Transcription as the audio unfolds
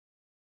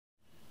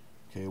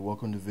Okay,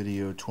 welcome to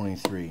video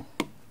 23.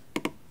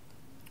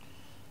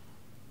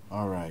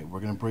 Alright, we're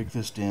going to break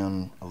this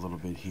down a little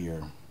bit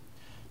here.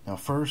 Now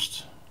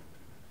first,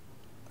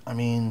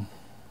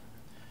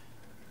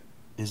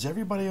 is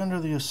everybody under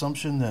the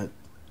assumption that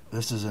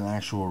this is an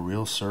actual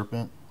real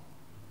serpent?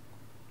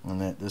 And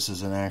that this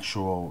is an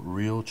actual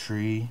real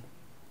tree?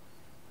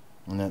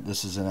 And that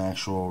this is an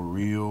actual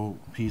real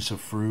piece of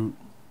fruit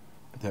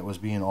that was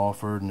being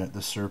offered, and that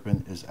the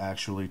serpent is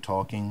actually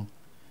talking?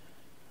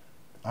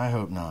 I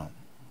hope not.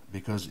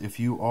 Because if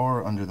you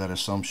are under that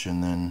assumption,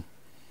 then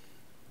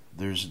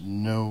there's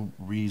no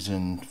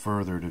reason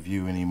further to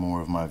view any more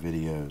of my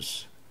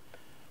videos.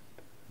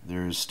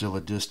 There is still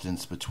a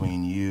distance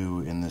between you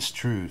and this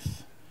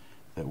truth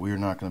that we're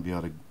not going to be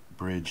able to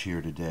bridge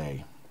here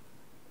today.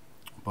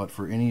 But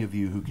for any of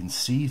you who can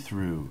see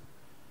through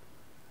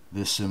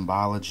this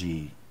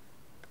symbology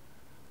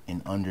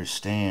and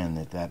understand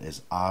that that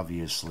is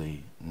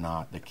obviously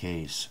not the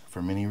case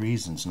for many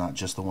reasons, not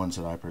just the ones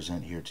that I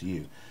present here to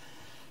you.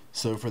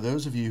 So for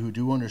those of you who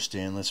do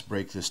understand, let's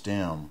break this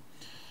down.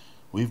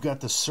 We've got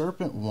the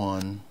serpent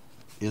one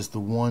is the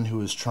one who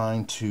is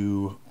trying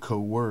to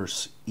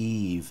coerce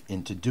Eve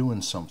into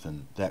doing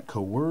something. That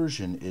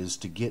coercion is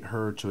to get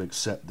her to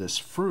accept this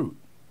fruit.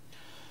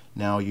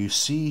 Now you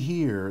see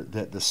here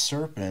that the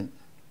serpent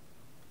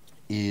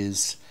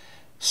is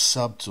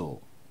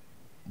subtle,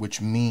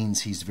 which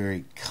means he's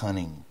very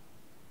cunning.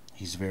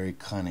 He's very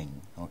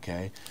cunning,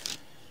 okay?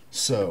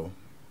 So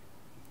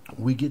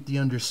we get the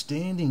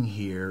understanding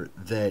here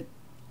that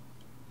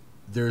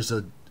there's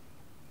an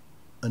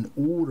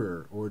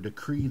order or a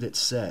decree that's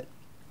set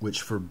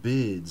which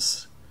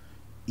forbids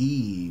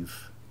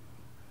Eve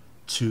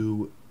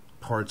to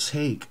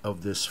partake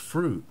of this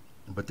fruit.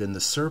 But then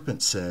the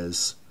serpent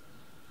says,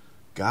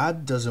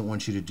 God doesn't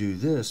want you to do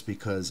this,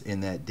 because in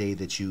that day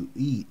that you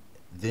eat,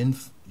 then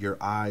your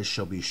eyes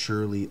shall be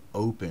surely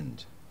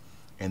opened,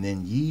 and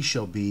then ye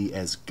shall be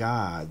as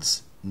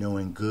gods,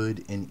 knowing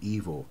good and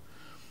evil.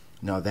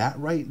 Now that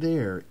right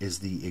there is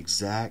the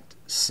exact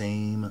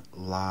same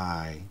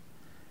lie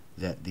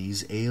that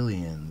these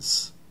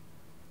aliens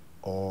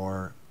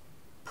are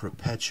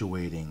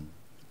perpetuating,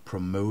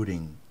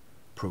 promoting,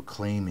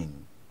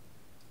 proclaiming.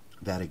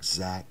 That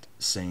exact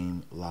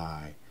same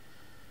lie.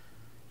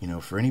 You know,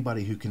 for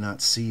anybody who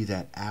cannot see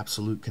that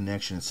absolute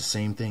connection, it's the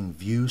same thing.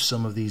 View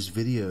some of these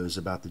videos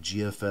about the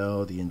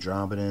GFL, the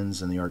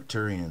Andromedans, and the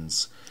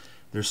Arcturians.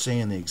 They're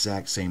saying the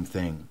exact same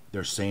thing.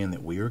 They're saying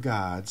that we are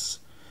gods,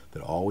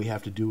 that all we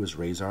have to do is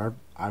raise our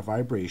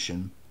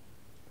vibration,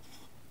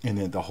 and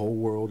that the whole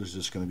world is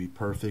just going to be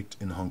perfect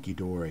and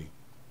hunky-dory.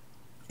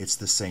 It's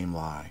the same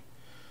lie.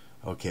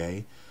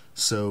 Okay?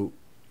 So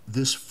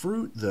this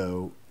fruit,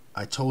 though,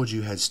 I told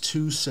you, has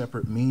two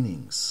separate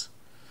meanings.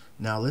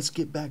 Now let's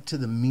get back to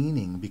the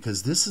meaning,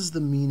 because this is the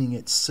meaning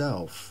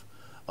itself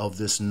of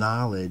this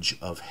knowledge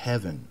of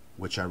heaven,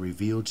 which I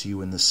revealed to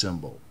you in the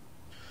symbol.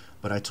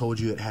 But I told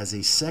you it has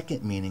a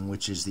second meaning,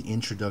 which is the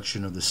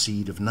introduction of the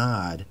seed of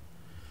Nod.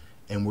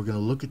 And we're going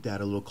to look at that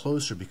a little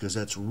closer, because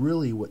that's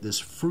really what this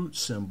fruit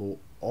symbol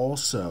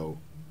also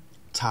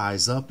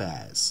ties up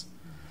as.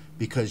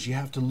 Because you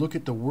have to look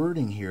at the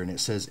wording here, and it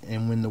says,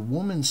 and when the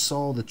woman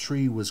saw the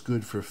tree was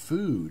good for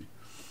food,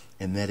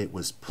 and that it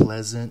was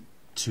pleasant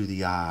to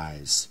the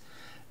eyes.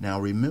 Now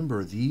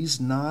remember, these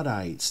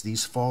Nodites,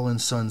 these fallen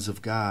sons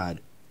of God,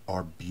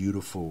 are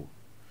beautiful.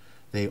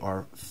 They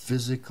are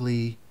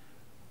physically,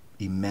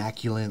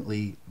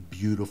 immaculately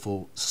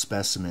beautiful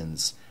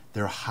specimens.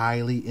 They're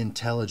highly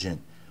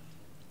intelligent,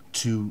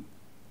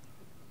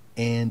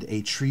 and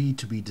a tree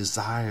to be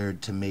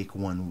desired to make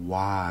one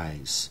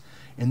wise.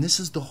 And this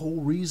is the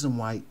whole reason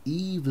why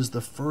Eve is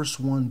the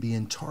first one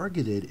being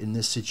targeted in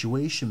this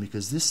situation,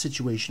 because this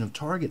situation of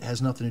target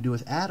has nothing to do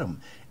with Adam.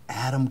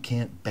 Adam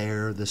can't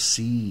bear the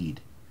seed.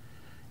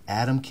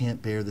 Adam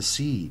can't bear the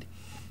seed.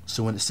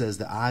 So when it says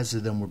the eyes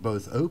of them were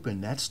both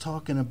open, that's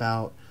talking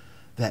about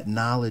that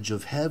knowledge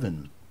of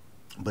heaven.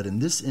 But in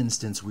this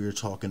instance, we are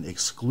talking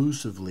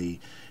exclusively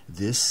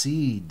this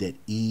seed that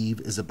Eve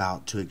is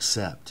about to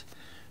accept.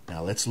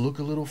 Now let's look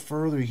a little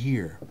further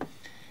here.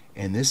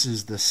 And this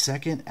is the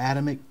second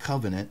Adamic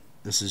covenant.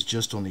 This is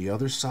just on the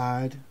other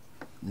side,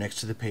 next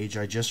to the page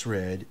I just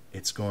read.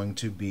 It's going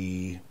to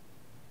be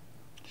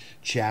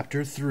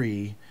chapter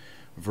 3,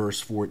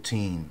 verse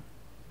 14.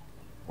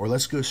 Or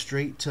let's go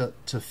straight to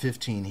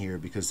 15 here,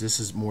 because this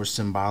is more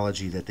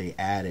symbology that they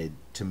added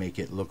to make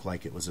it look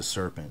like it was a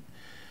serpent.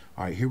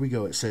 All right, here we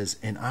go. It says,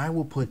 and I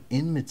will put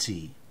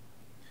enmity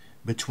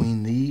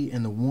between thee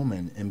and the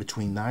woman, and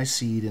between thy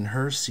seed and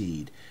her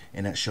seed,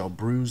 and it shall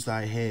bruise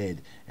thy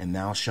head, and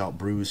thou shalt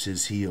bruise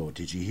his heel.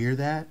 Did you hear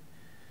that?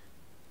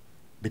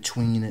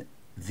 Between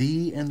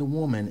thee and the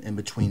woman, and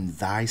between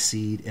thy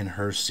seed and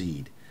her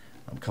seed.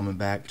 I'm coming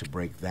back to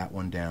break that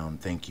one down.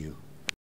 Thank you.